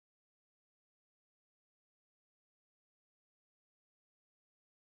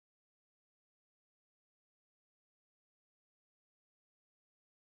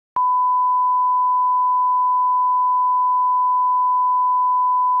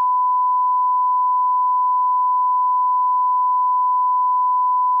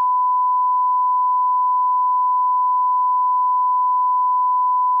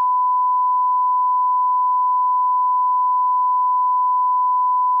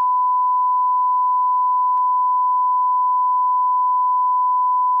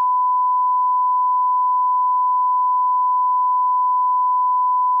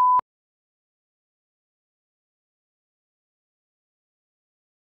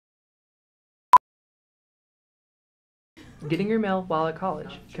Getting your mail while at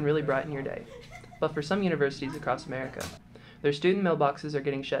college can really brighten your day. But for some universities across America, their student mailboxes are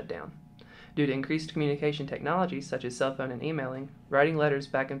getting shut down. Due to increased communication technologies such as cell phone and emailing, writing letters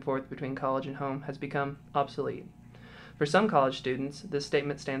back and forth between college and home has become obsolete. For some college students, this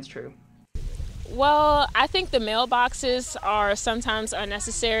statement stands true. Well, I think the mailboxes are sometimes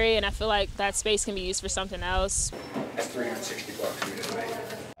unnecessary, and I feel like that space can be used for something else. That's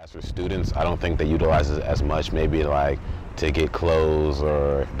 $360 As for students, I don't think they utilize it as much, maybe like to get clothes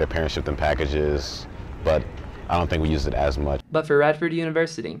or their parents ship them packages, but I don't think we use it as much. But for Radford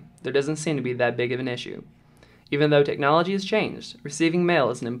University, there doesn't seem to be that big of an issue. Even though technology has changed, receiving mail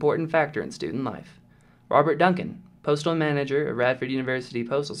is an important factor in student life. Robert Duncan, postal manager of Radford University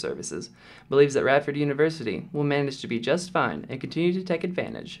Postal Services, believes that Radford University will manage to be just fine and continue to take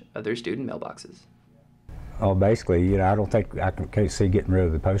advantage of their student mailboxes. Oh, basically, I don't think I can see getting rid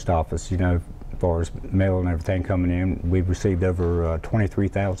of the post office, as far as mail and everything coming in. We've received over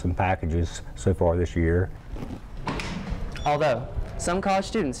 23,000 packages so far this year. Although some college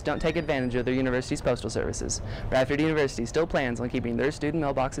students don't take advantage of their university's postal services, Radford University still plans on keeping their student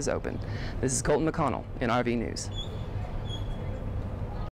mailboxes open. This is Colton McConnell in RV News.